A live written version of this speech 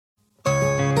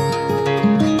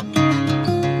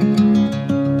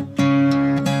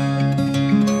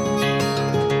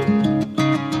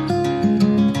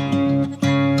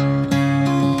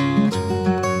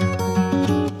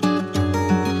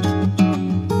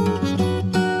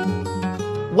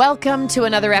Welcome to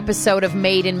another episode of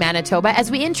Made in Manitoba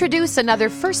as we introduce another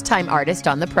first-time artist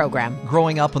on the program.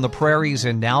 Growing up on the prairies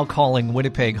and now calling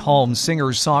Winnipeg home,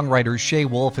 singer-songwriter Shay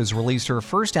has released her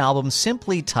first album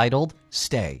simply titled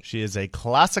Stay. She is a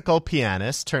classical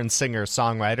pianist turned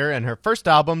singer-songwriter, and her first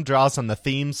album draws on the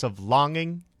themes of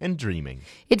longing and dreaming.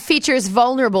 It features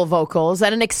vulnerable vocals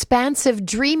and an expansive,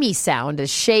 dreamy sound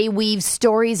as Shay weaves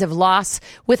stories of loss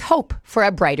with hope for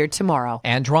a brighter tomorrow.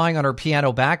 And drawing on her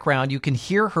piano background, you can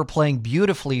hear her playing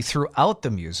beautifully throughout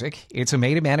the music. It's a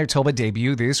Made in Manitoba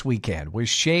debut this weekend with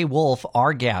Shay Wolf,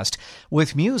 our guest,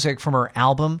 with music from her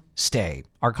album Stay.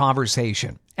 Our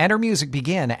conversation and her music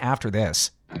begin after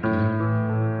this.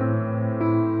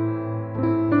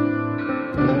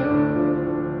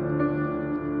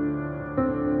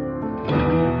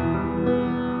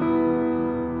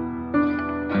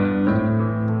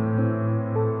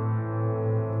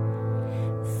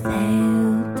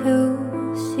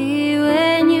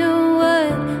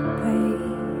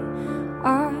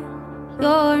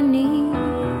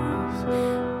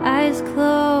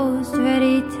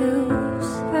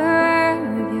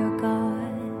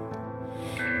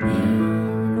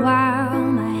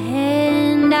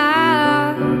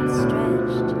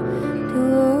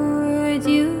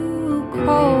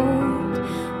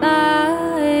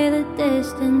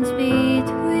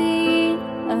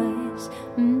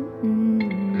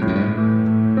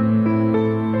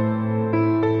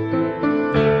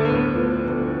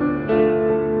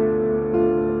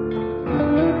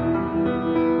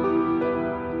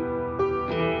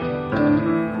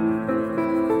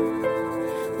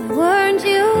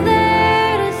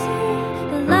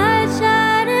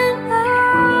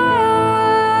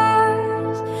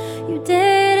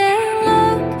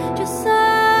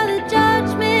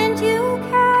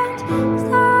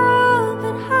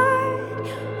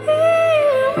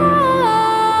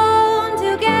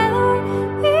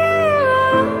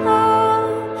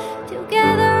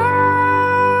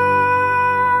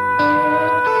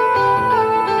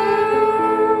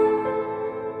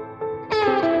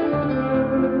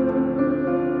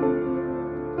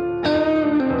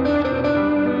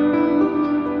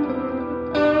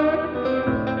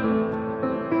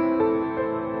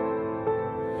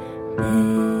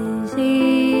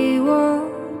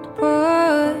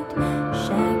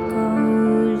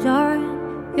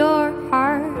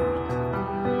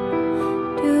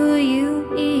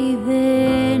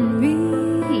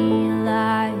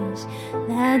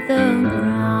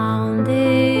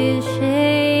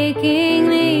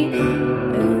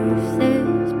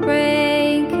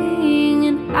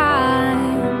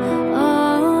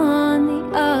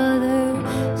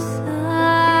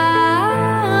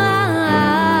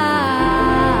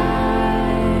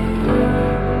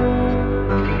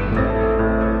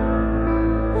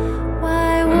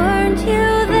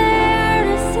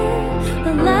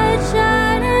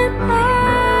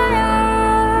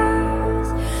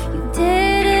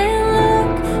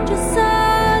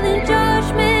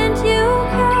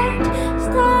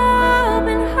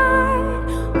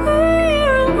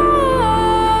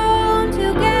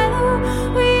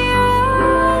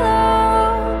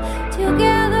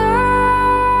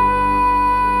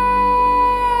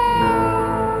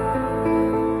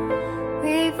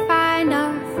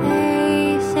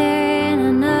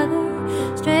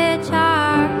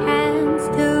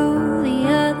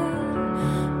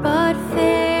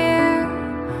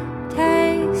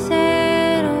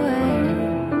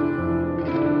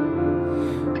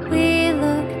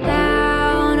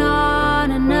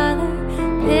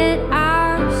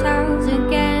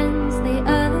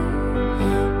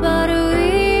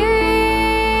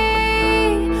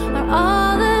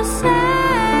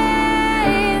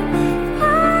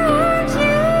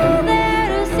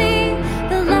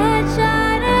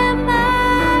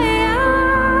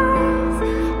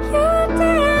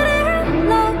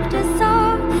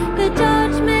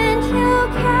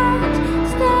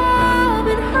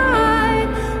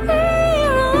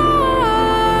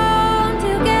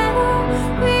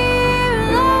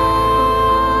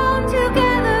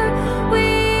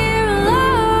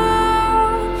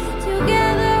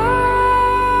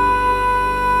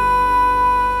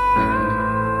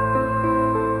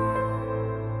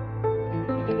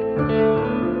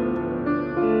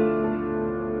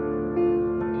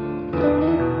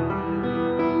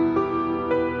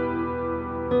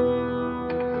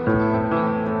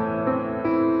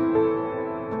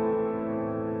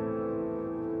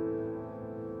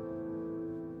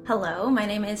 Hello, my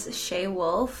name is Shay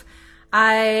Wolf.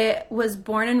 I was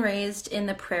born and raised in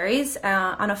the prairies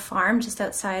on a farm just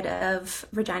outside of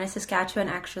Regina, Saskatchewan,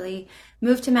 actually.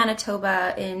 Moved to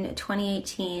Manitoba in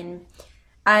 2018.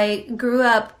 I grew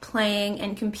up playing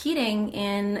and competing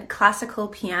in classical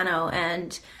piano,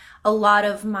 and a lot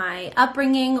of my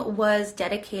upbringing was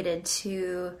dedicated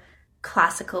to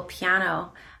classical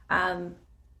piano.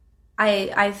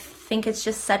 I think it's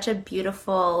just such a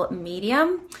beautiful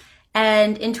medium.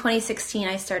 And in 2016,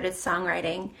 I started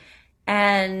songwriting,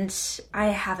 and I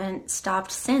haven't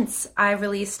stopped since. I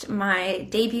released my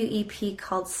debut EP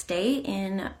called Stay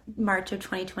in March of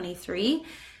 2023.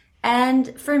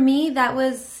 And for me, that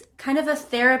was kind of a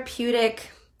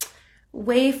therapeutic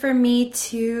way for me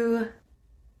to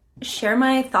share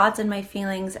my thoughts and my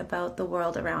feelings about the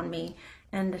world around me.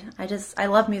 And I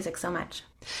love music so much.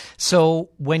 So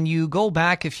when you go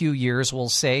back a few years, we'll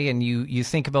say, and you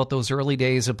think about those early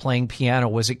days of playing piano,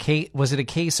 was it a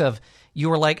case of you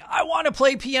were like, I want to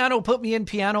play piano, put me in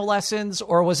piano lessons?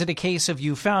 Or was it a case of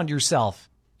you found yourself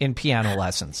in piano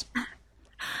lessons?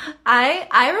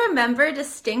 I remember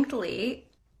distinctly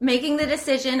making the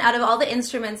decision out of all the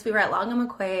instruments. We were at Long and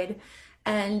McQuaid,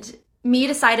 and me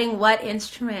deciding what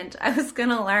instrument I was going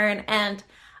to learn. And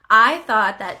I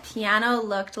thought that piano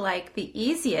looked like the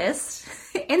easiest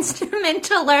instrument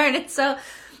to learn. And so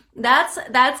that's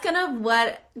kind of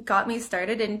what got me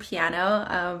started in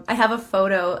piano. I have a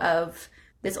photo of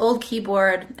this old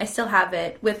keyboard. I still have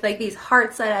it with like these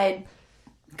hearts that I'd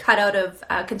cut out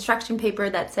of construction paper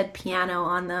that said piano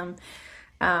on them.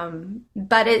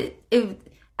 But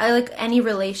I like any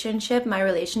relationship. My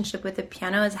relationship with the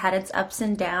piano has had its ups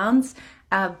and downs,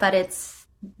 but it's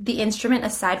the instrument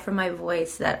aside from my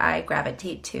voice that I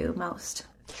gravitate to most.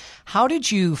 How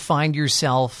did you find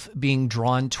yourself being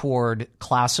drawn toward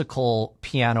classical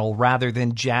piano rather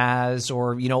than jazz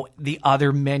or, the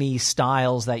other many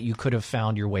styles that you could have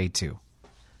found your way to?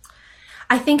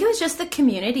 I think it was just the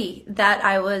community that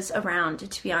I was around,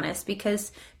 to be honest,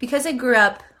 because I grew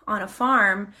up on a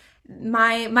farm.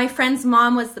 My friend's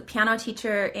mom was the piano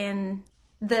teacher in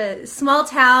the small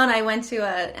town. I went to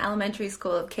an elementary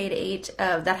school of K-8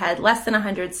 that had less than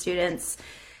 100 students.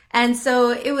 And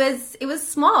so it was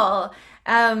small.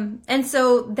 And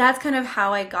so that's kind of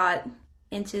how I got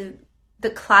into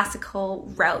the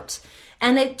classical route.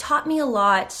 And it taught me a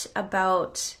lot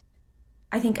about,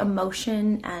 I think,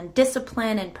 emotion and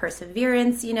discipline and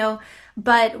perseverance,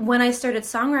 But when I started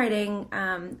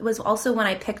songwriting, was also when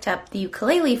I picked up the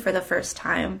ukulele for the first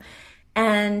time.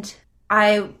 And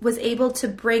I was able to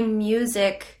bring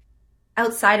music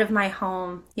outside of my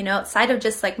home, outside of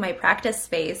just like my practice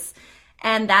space.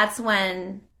 And that's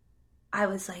when I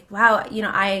was like, wow,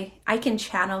 I can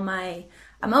channel my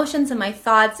emotions and my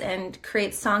thoughts and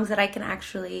create songs that I can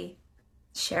actually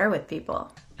share with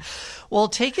people. Well,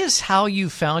 take us how you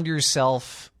found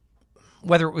yourself,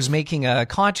 whether it was making a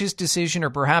conscious decision or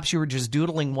perhaps you were just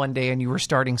doodling one day and you were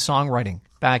starting songwriting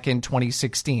back in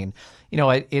 2016.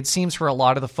 It seems for a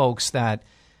lot of the folks that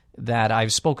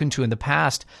I've spoken to in the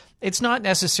past, it's not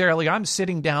necessarily I'm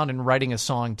sitting down and writing a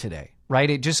song today, right?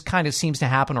 It just kind of seems to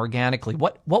happen organically.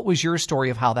 What was your story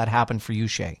of how that happened for you,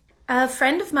 Shay? A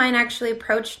friend of mine actually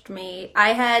approached me.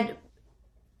 I had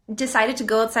decided to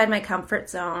go outside my comfort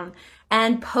zone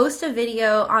and post a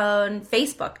video on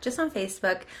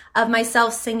Facebook, of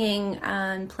myself singing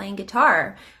and playing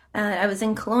guitar. I was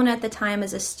in Kelowna at the time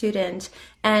as a student,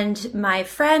 and my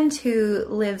friend who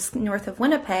lives north of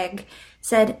Winnipeg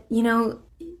said,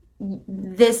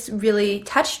 this really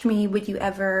touched me. Would you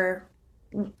ever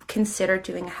consider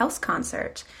doing a house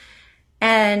concert?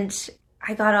 And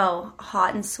I got all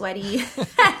hot and sweaty.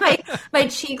 my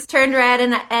cheeks turned red,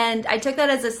 and I took that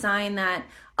as a sign that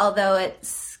although it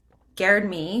scared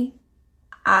me,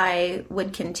 I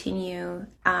would continue.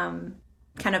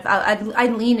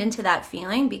 I'd lean into that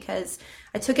feeling because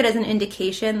I took it as an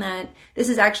indication that this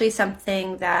is actually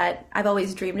something that I've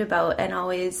always dreamed about and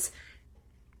always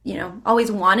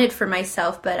wanted for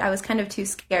myself, but I was kind of too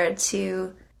scared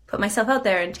to put myself out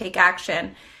there and take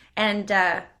action.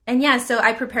 So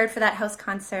I prepared for that house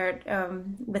concert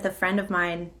with a friend of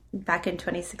mine back in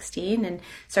 2016 and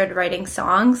started writing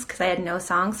songs because I had no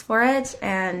songs for it.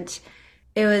 And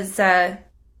it was,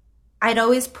 I'd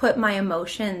always put my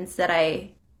emotions that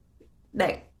I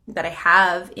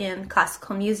have in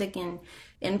classical music and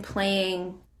in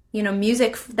playing,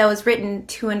 music that was written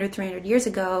 200, 300 years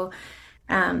ago.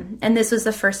 And this was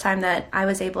the first time that I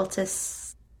was able to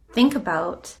think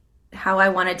about how I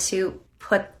wanted to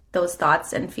put those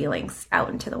thoughts and feelings out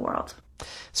into the world.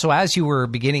 So as you were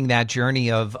beginning that journey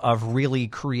of really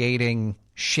creating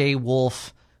Shay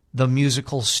Wolf, the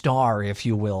musical star, if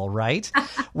you will, right?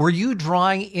 Were you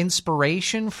drawing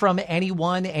inspiration from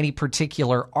anyone, any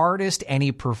particular artist,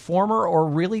 any performer, or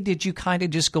really did you kind of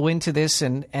just go into this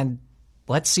and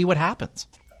let's see what happens?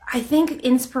 I think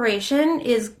inspiration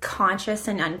is conscious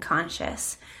and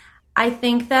unconscious. I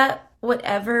think that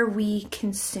whatever we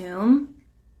consume,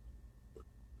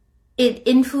 it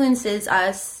influences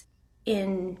us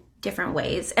in different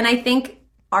ways. And I think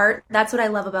art, that's what I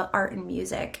love about art and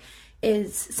music,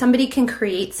 is somebody can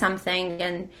create something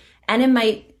and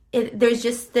there's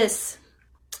just this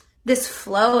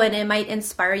flow, and it might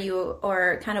inspire you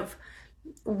or kind of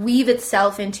weave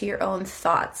itself into your own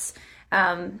thoughts.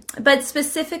 But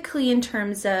specifically in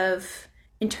terms of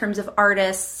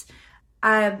artists,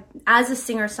 as a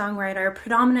singer-songwriter,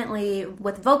 predominantly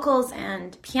with vocals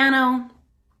and piano,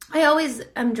 I always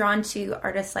am drawn to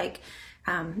artists like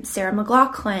Sarah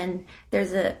McLachlan.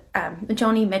 There's a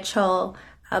Joni Mitchell,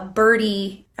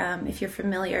 Birdie, if you're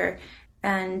familiar,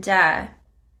 and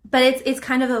but it's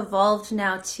kind of evolved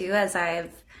now too as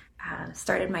I've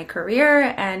started my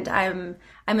career, and I'm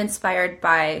inspired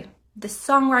by the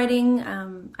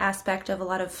songwriting aspect of a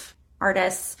lot of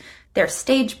artists, their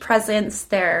stage presence,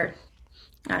 their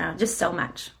just so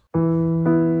much.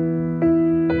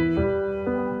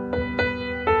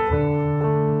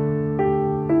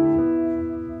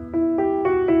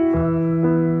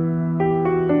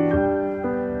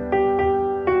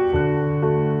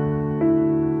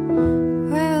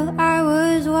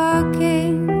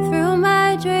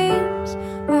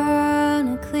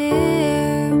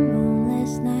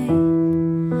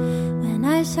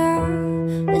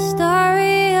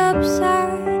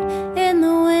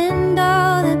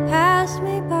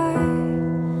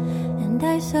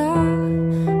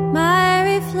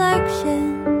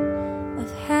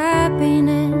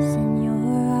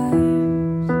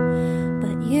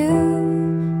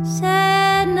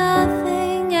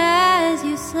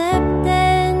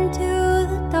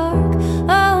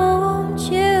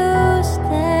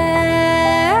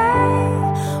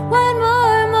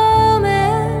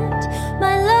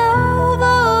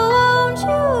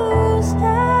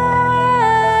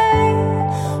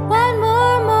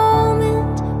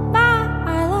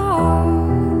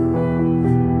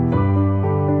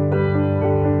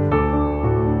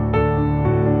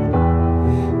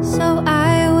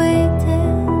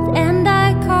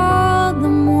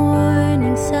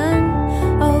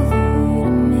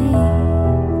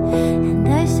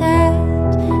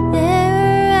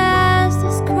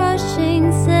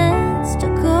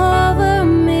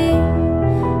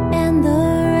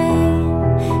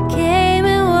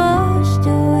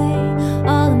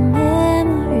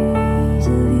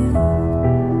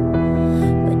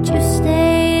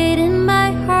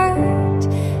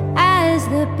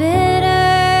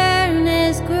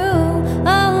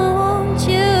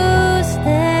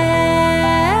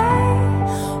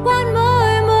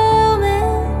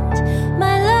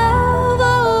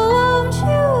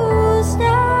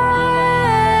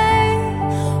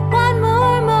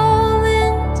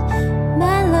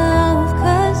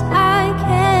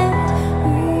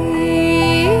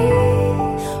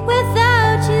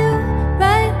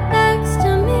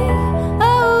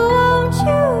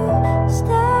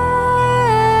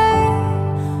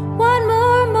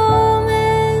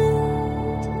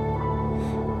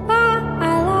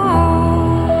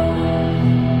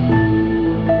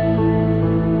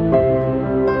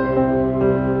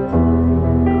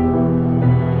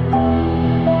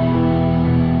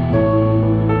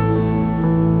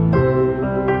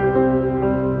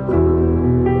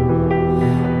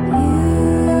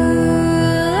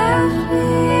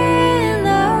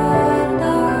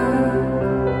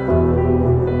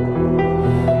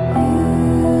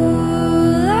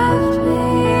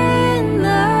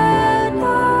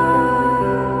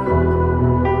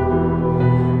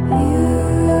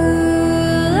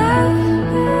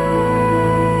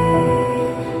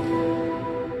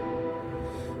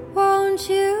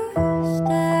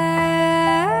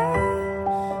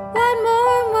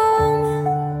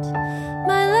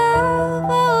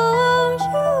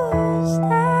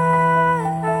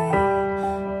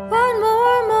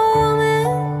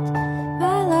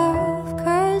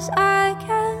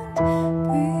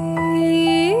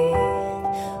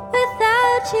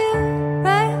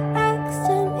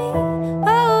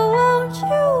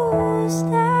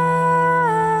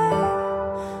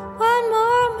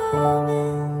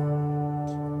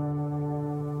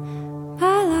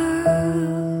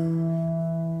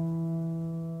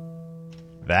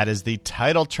 That is the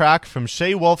title track from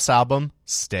Shay Wolf's album,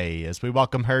 Stay, as we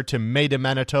welcome her to Made in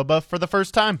Manitoba for the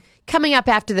first time. Coming up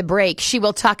after the break, she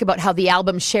will talk about how the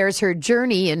album shares her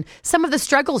journey and some of the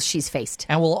struggles she's faced.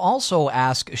 And we'll also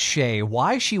ask Shay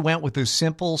why she went with the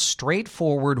simple,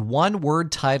 straightforward,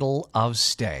 one-word title of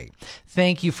Stay.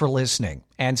 Thank you for listening,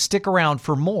 and stick around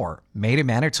for more Made in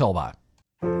Manitoba.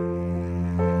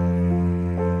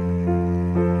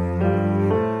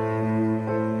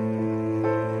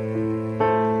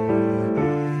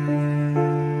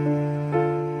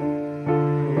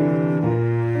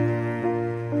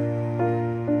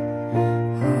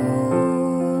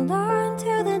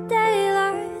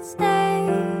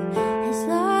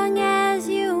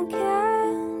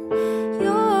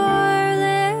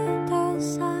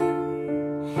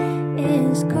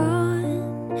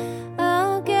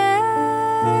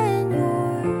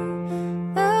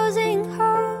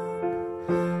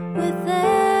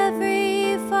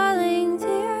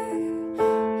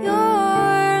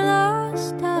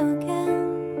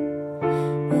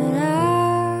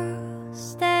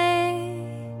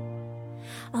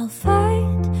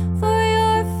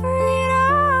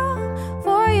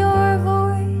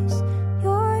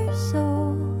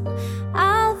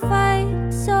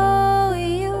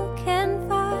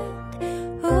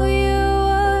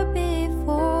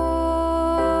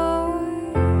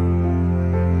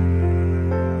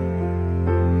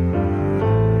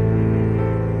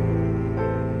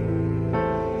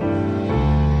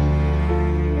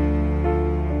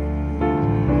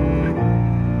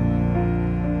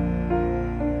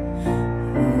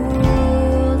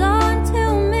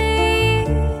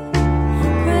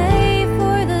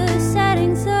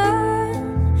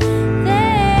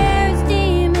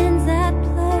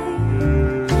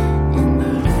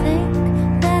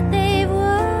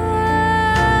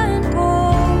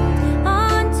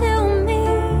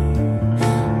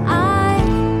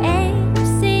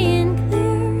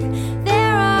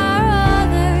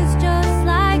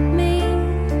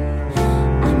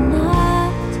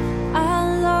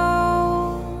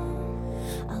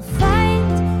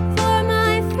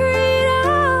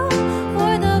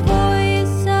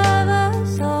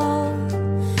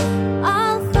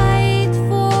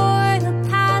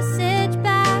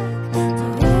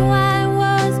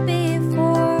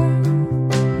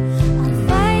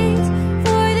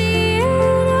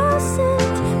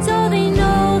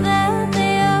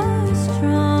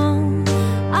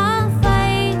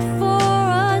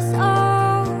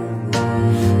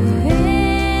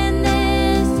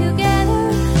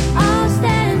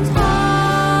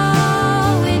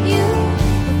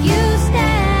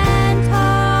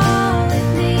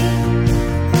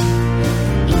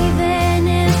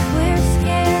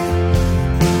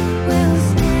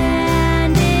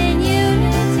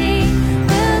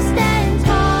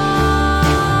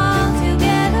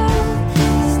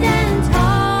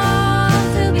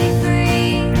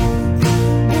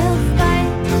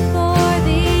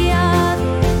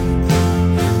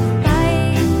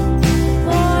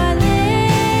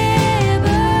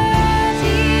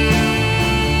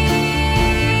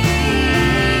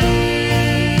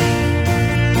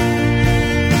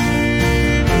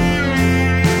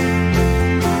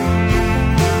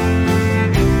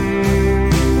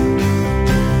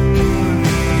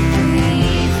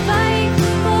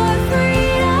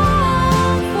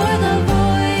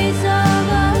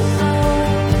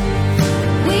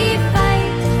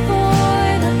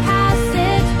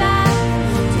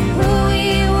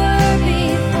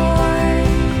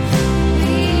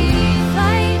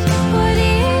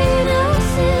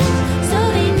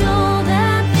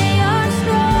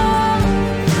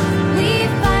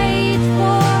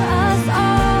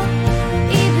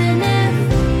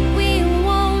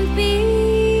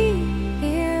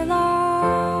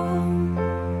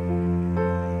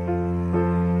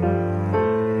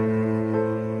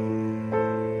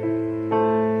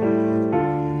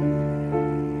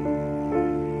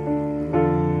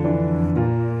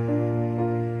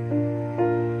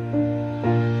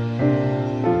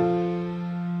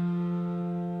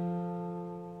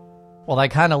 Well,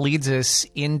 that kind of leads us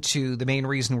into the main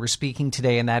reason we're speaking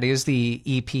today, and that is the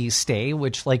EP Stay,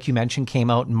 which, like you mentioned, came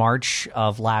out in March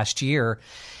of last year.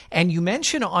 And you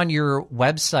mentioned on your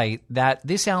website that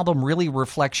this album really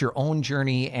reflects your own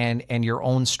journey and your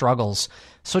own struggles.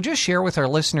 So just share with our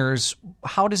listeners,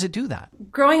 how does it do that?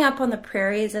 Growing up on the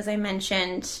prairies, as I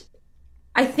mentioned,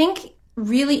 I think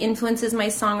really influences my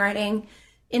songwriting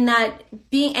in that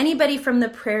being anybody from the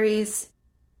prairies,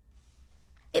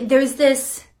 there's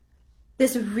this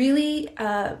really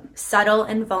subtle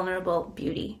and vulnerable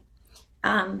beauty.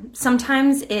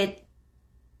 Sometimes it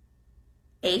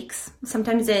aches.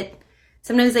 Sometimes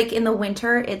like in the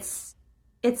winter, it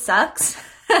sucks.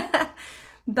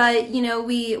 But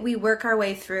we work our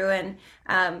way through.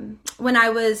 And when I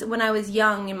was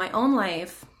young in my own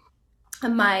life,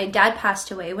 my dad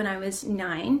passed away when I was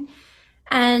 9,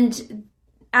 and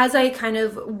as I kind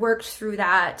of worked through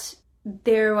that,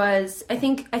 there was I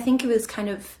think it was kind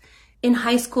of in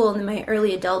high school and in my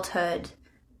early adulthood,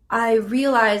 I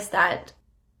realized that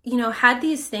had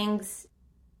these things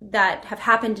that have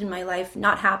happened in my life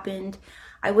not happened,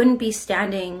 I wouldn't be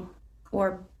standing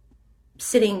or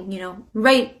sitting,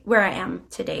 right where I am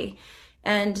today.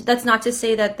 And that's not to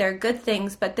say that they're good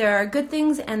things, but there are good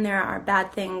things and there are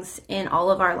bad things in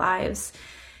all of our lives.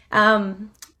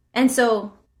 And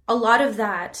so a lot of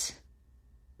that,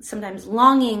 sometimes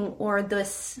longing or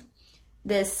this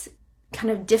kind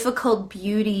of difficult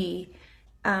beauty,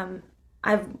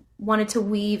 I've wanted to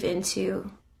weave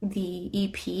into the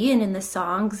EP and in the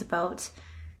songs about,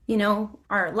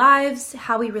 our lives,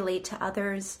 how we relate to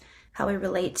others, how we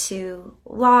relate to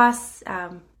loss,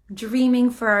 dreaming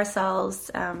for ourselves,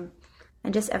 and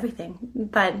just everything.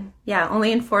 But yeah,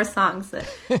 only in 4 songs.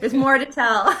 There's more to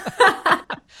tell.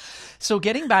 So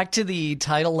getting back to the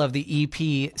title of the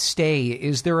EP, Stay,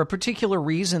 is there a particular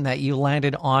reason that you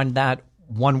landed on that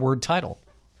one-word title?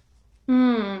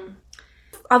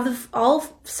 Of all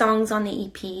songs on the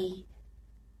EP,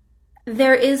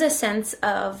 there is a sense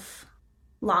of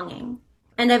longing.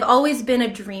 And I've always been a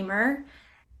dreamer.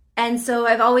 And so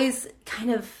I've always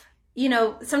kind of,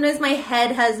 sometimes my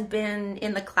head has been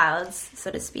in the clouds,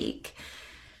 so to speak.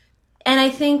 And I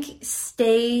think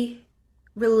Stay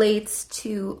relates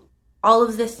to all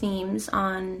of the themes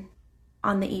on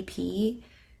the EP,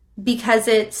 because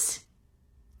it's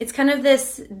kind of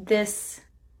this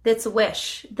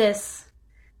wish, this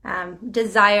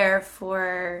desire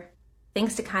for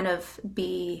things to kind of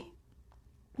be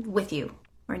with you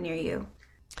or near you.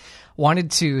 Wanted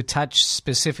to touch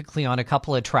specifically on a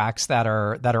couple of tracks that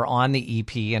are on the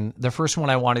EP, and the first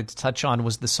one I wanted to touch on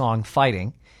was the song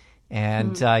Fighting.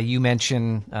 And you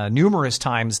mentioned numerous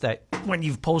times that when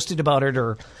you've posted about it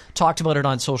or talked about it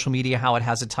on social media, how it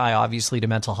has a tie, obviously, to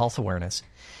mental health awareness.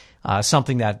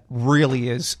 Something that really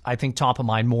is, I think, top of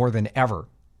mind more than ever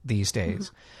these days.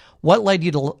 Mm-hmm. What led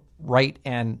you to write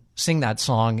and sing that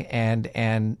song? And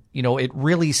it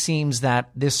really seems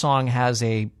that this song has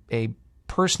a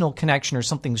personal connection or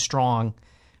something strong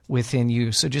within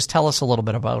you. So just tell us a little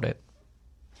bit about it.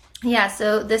 Yeah,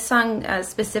 so this song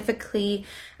specifically,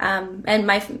 and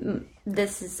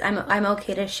I'm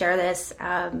okay to share this.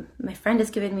 My friend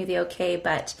has given me the okay,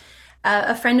 but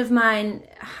a friend of mine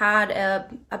had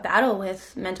a battle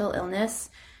with mental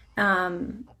illness,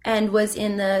 and was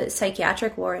in the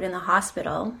psychiatric ward in the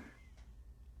hospital.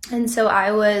 And so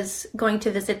I was going to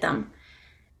visit them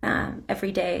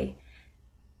every day,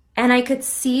 and I could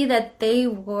see that they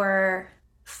were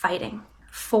fighting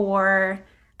for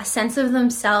a sense of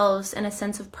themselves and a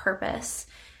sense of purpose.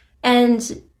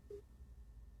 And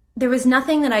there was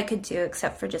nothing that I could do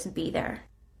except for just be there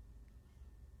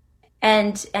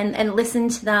and listen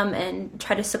to them and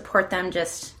try to support them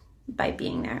just by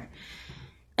being there.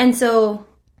 And so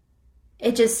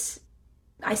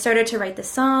I started to write the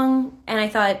song, and I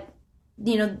thought,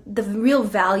 the real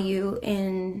value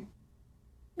in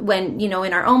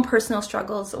in our own personal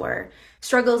struggles or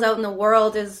struggles out in the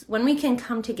world is when we can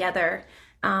come together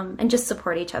and just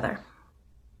support each other.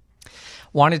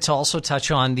 Wanted to also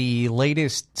touch on the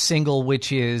latest single,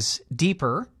 which is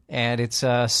Deeper. And it's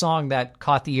a song that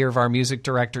caught the ear of our music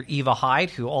director, Eva Hyde,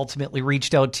 who ultimately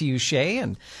reached out to you, Shay.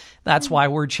 And that's why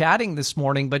we're chatting this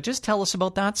morning. But just tell us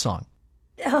about that song.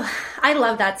 Oh, I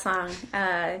love that song.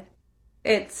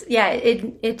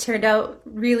 It turned out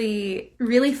really,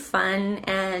 really fun.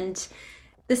 And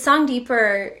the song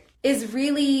Deeper is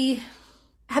really...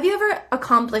 Have you ever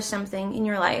accomplished something in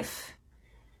your life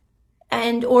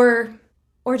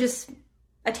or just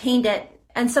attained it,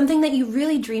 and something that you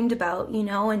really dreamed about,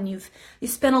 and you've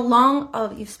spent a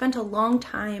long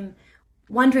time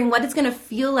wondering what it's going to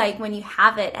feel like when you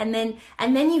have it, and then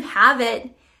you have it,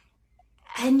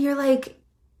 and you're like,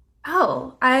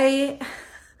 Oh, I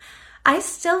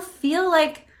still feel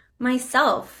like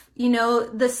myself.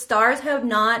 The stars have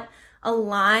not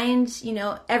aligned.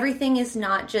 Everything is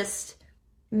not just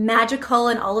magical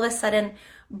and all of a sudden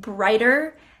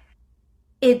brighter.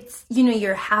 It's,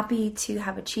 you're happy to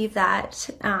have achieved that,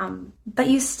 but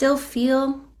you still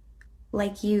feel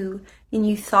like you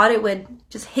thought it would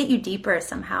just hit you deeper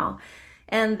somehow.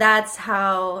 And that's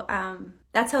how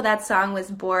that song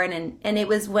was born. And it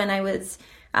was when I was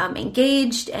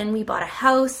engaged and we bought a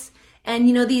house. And,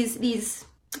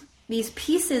 these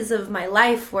pieces of my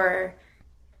life were,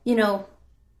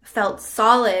 felt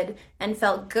solid and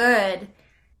felt good.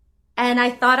 And I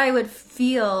thought I would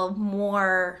feel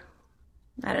more,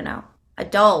 I don't know,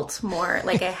 adult, more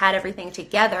like I had everything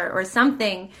together or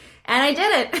something. And I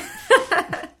did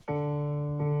it.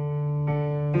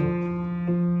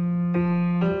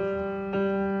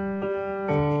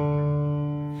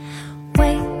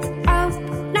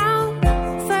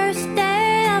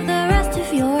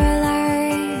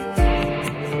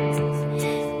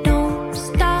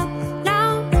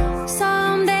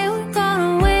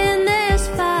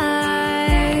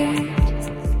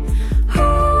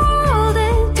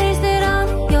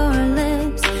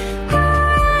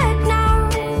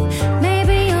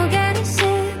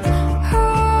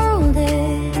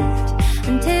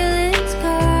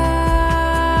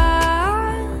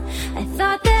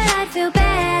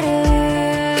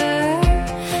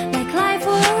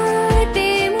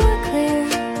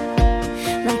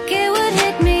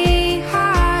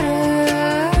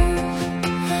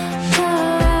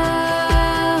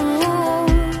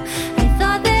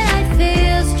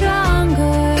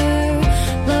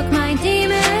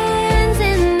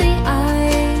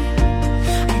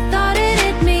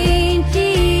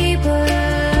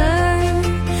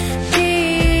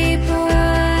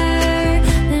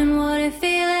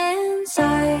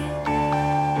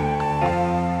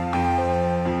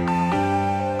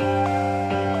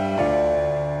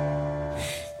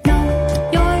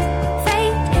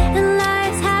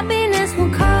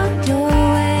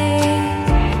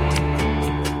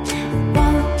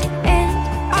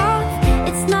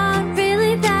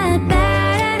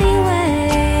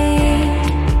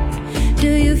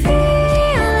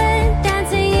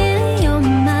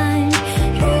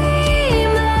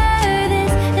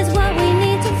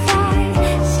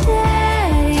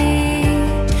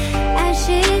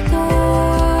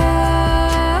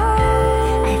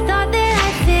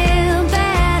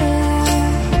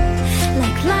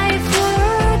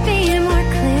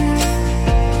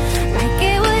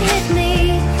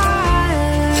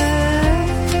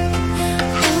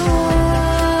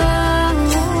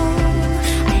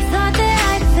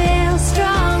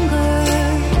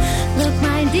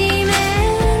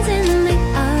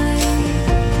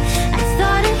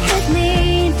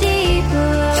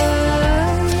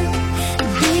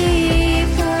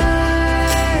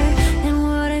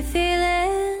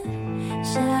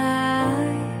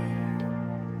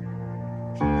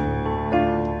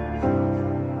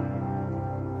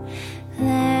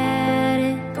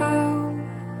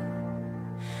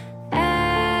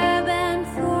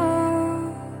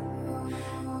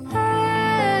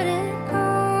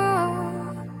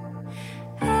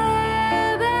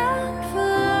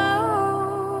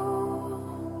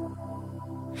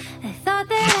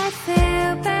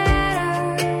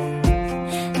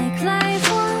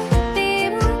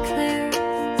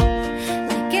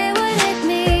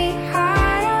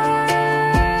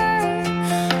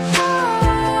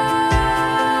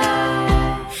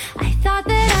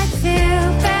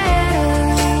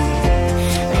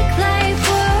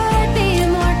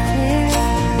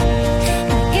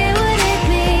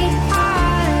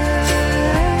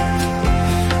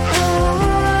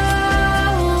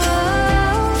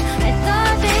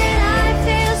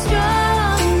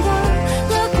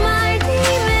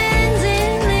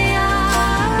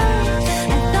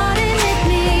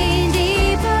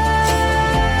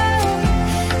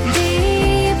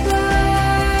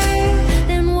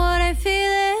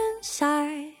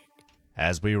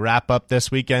 As we wrap up this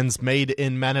weekend's Made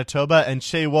in Manitoba and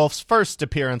Shay Wolf's first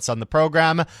appearance on the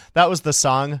program, that was the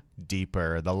song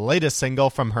Deeper, the latest single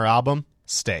from her album,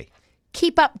 Stay.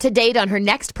 Keep up to date on her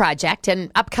next project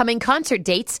and upcoming concert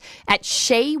dates at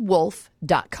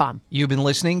shaywolf.com. You've been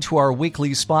listening to our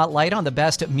weekly spotlight on the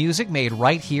best music made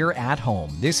right here at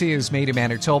home. This is Made in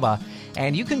Manitoba,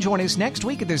 and you can join us next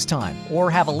week at this time or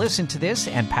have a listen to this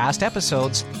and past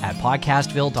episodes at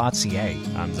podcastville.ca.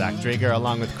 I'm Zach Drager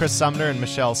along with Chris Sumner and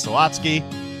Michelle Sawatsky.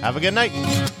 Have a good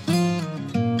night.